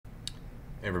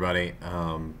Hey everybody,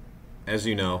 as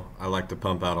you know, I like to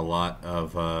pump out a lot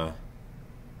of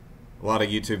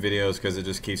YouTube videos because it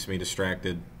just keeps me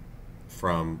distracted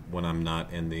from when I'm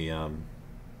not in the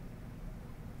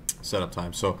setup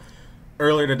time. So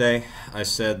earlier today, I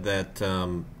said that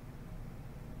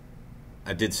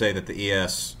I did say that the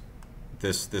ES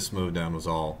this move down was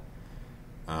all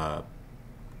well.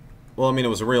 I mean, it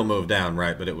was a real move down,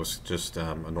 right? But it was just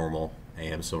a normal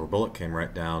AM silver bullet came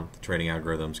right down. The trading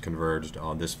algorithms converged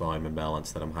on this volume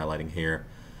imbalance that I'm highlighting here.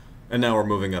 And now we're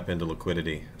moving up into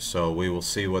liquidity. So we will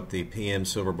see what the PM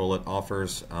silver bullet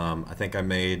offers. I think I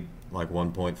made like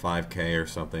 1.5K or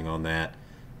something on that.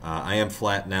 I am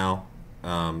flat now.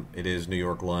 It is New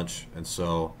York lunch. And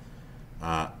so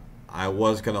I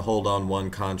was going to hold on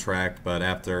one contract, but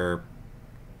after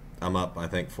I'm up, I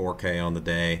think 4K on the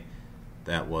day,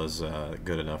 that was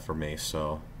good enough for me.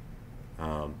 So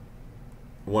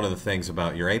one of the things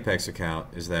about your Apex account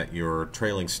is that your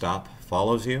trailing stop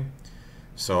follows you.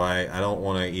 So I don't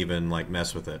want to even like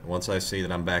mess with it. Once I see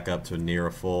that I'm back up to near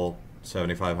a full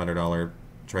 $7,500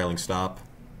 trailing stop,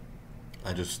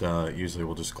 I just usually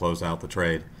will just close out the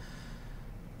trade.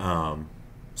 The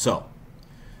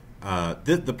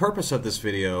purpose of this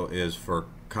video is for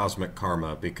cosmic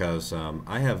karma because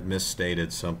I have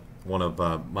misstated one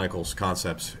of Michael's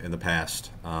concepts in the past,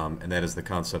 and that is the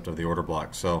concept of the order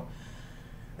block. So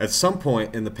at some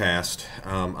point in the past,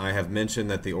 I have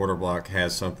mentioned that the order block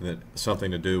has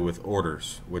something to do with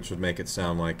orders, which would make it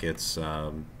sound like it's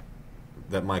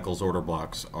that Michael's order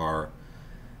blocks are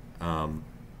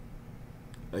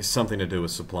something to do with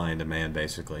supply and demand,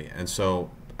 basically. And so,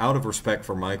 out of respect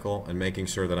for Michael and making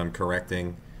sure that I'm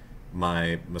correcting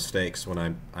my mistakes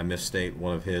when I misstate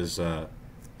one of his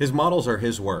models are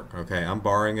his work. Okay, I'm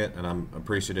borrowing it and I'm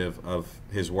appreciative of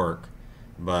his work.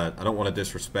 But I don't want to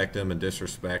disrespect him and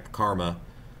disrespect karma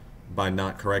by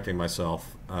not correcting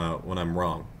myself when I'm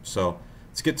wrong. So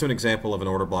let's get to an example of an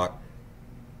order block.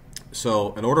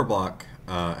 So an order block,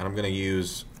 and I'm going to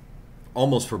use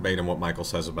almost verbatim what Michael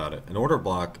says about it. An order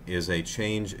block is a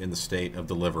change in the state of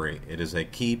delivery. It is a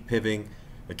key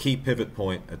pivot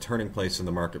point, a turning place in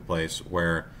the marketplace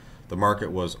where the market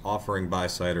was offering buy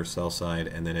side or sell side,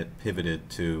 and then it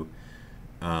pivoted to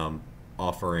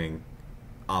offering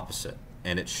opposite.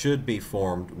 And it should be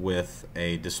formed with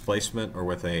a displacement or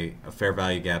with a fair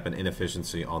value gap and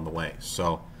inefficiency on the way.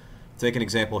 So take an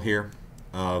example here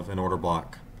of an order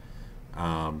block that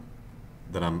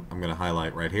I'm going to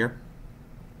highlight right here.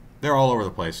 They're all over the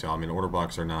place, y'all. I mean, order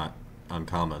blocks are not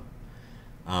uncommon.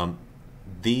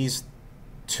 These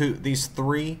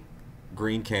three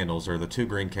green candles, or the two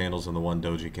green candles and the one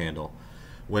doji candle,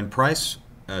 when price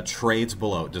trades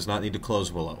below, it does not need to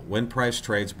close below. When price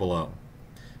trades below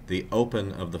the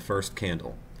open of the first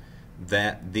candle,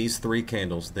 that these three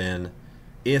candles then,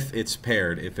 if it's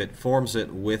paired, if it forms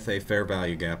it with a fair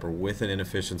value gap or with an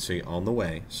inefficiency on the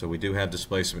way, so we do have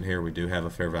displacement here, we do have a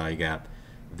fair value gap,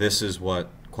 this is what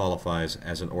qualifies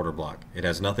as an order block. It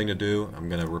has nothing to do, I'm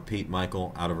going to repeat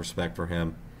Michael out of respect for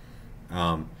him,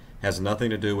 has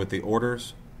nothing to do with the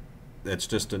orders. It's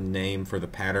just a name for the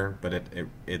pattern, but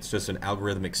it's just an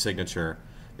algorithmic signature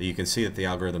that you can see that the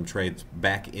algorithm trades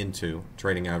back into,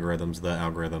 trading algorithms, the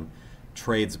algorithm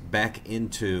trades back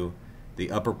into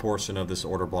the upper portion of this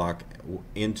order block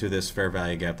into this fair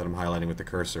value gap that I'm highlighting with the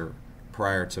cursor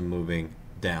prior to moving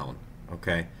down.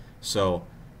 Okay, so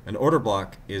an order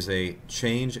block is a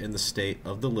change in the state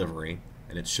of delivery,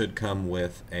 and it should come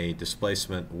with a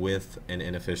displacement with an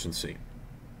inefficiency.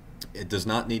 It does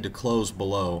not need to close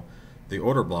below the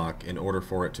order block in order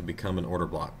for it to become an order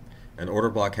block. An order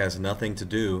block has nothing to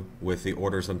do with the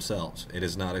orders themselves. It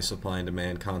is not a supply and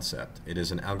demand concept. It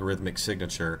is an algorithmic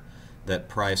signature that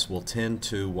price will tend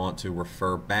to want to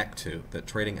refer back to, that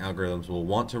trading algorithms will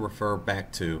want to refer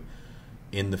back to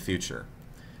in the future.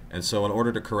 And so in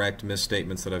order to correct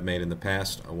misstatements that I've made in the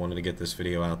past, I wanted to get this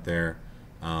video out there.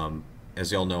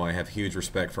 As y'all know, I have huge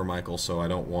respect for Michael, so I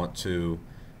don't want to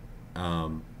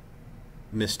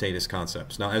misstate his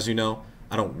concepts. Now, as you know,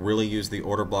 I don't really use the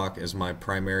order block as my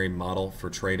primary model for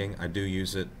trading. I do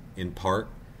use it in part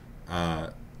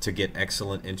to get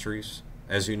excellent entries.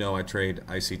 As you know, I trade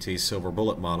ICT's silver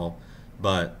bullet model,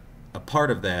 but a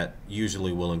part of that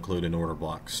usually will include an order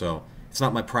block. So it's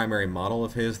not my primary model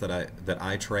of his that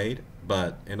I trade,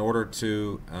 but in order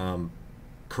to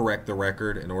correct the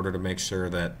record, in order to make sure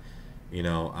that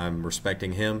I'm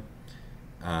respecting him,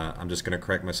 I'm just going to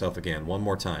correct myself again one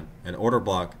more time. An order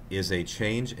block is a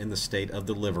change in the state of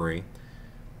delivery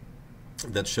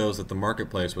that shows that the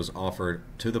marketplace was offered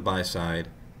to the buy side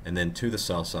and then to the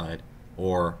sell side,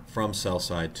 or from sell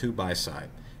side to buy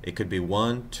side. It could be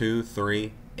 1, 2,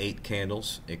 3, 8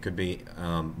 candles, it could be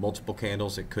multiple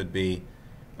candles, it could be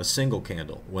a single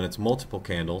candle. When it's multiple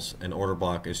candles, an order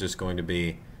block is just going to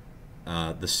be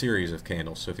the series of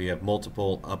candles. So if you have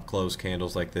multiple up-close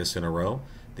candles like this in a row,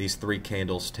 these 3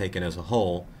 candles taken as a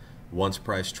whole, once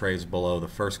price trades below the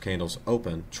first candle's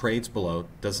open, trades below,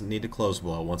 doesn't need to close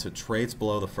below. Once it trades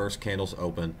below the first candle's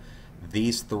open,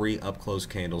 these 3 up-close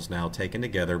candles now taken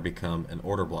together become an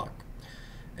order block.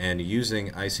 And using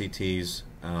ICT's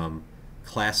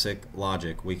classic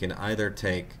logic, we can either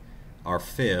take our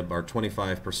fib, our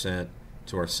 25%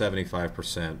 to our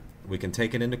 75%, we can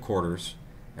take it into quarters,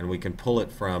 and we can pull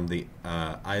it from the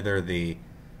either the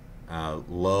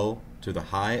low to the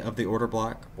high of the order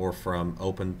block, or from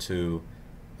open to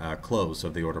close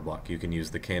of the order block. You can use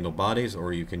the candle bodies,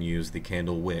 or you can use the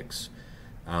candle wicks.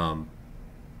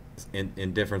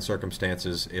 In different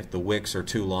circumstances, if the wicks are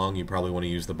too long, you probably want to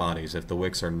use the bodies. If the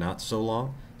wicks are not so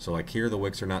long, so like here the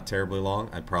wicks are not terribly long,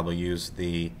 I'd probably use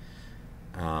the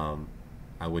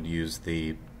I would use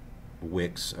the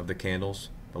wicks of the candles.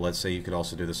 But let's say you could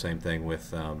also do the same thing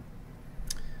with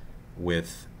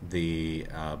the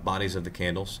bodies of the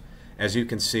candles. As you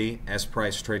can see, as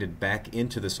price traded back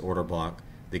into this order block,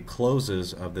 the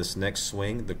closes of this next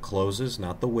swing, the closes,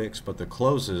 not the wicks, but the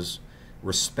closes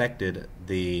respected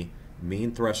the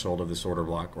mean threshold of this order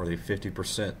block, or the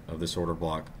 50% of this order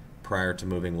block, prior to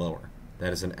moving lower.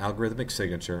 That is an algorithmic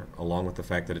signature, along with the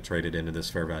fact that it traded into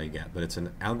this fair value gap. But it's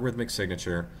an algorithmic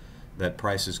signature that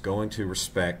price is going to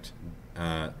respect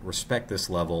this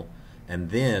level, and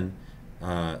then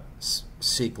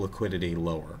seek liquidity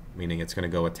lower, meaning it's going to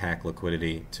go attack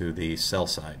liquidity to the sell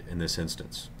side in this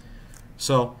instance.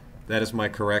 So that is my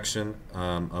correction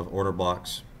of order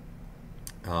blocks.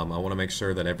 I want to make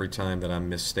sure that every time that I'm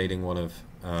misstating one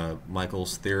of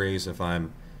Michael's theories, if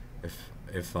I'm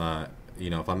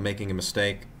making a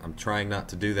mistake, I'm trying not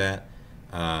to do that.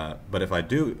 But if I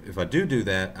do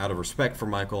that, out of respect for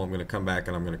Michael, I'm going to come back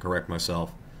and I'm going to correct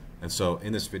myself. And so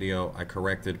in this video, I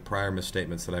corrected prior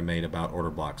misstatements that I made about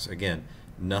order blocks. Again,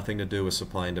 nothing to do with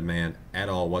supply and demand at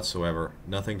all whatsoever.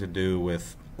 Nothing to do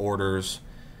with orders,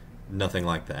 nothing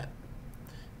like that.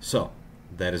 So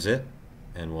that is it,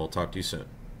 and we'll talk to you soon.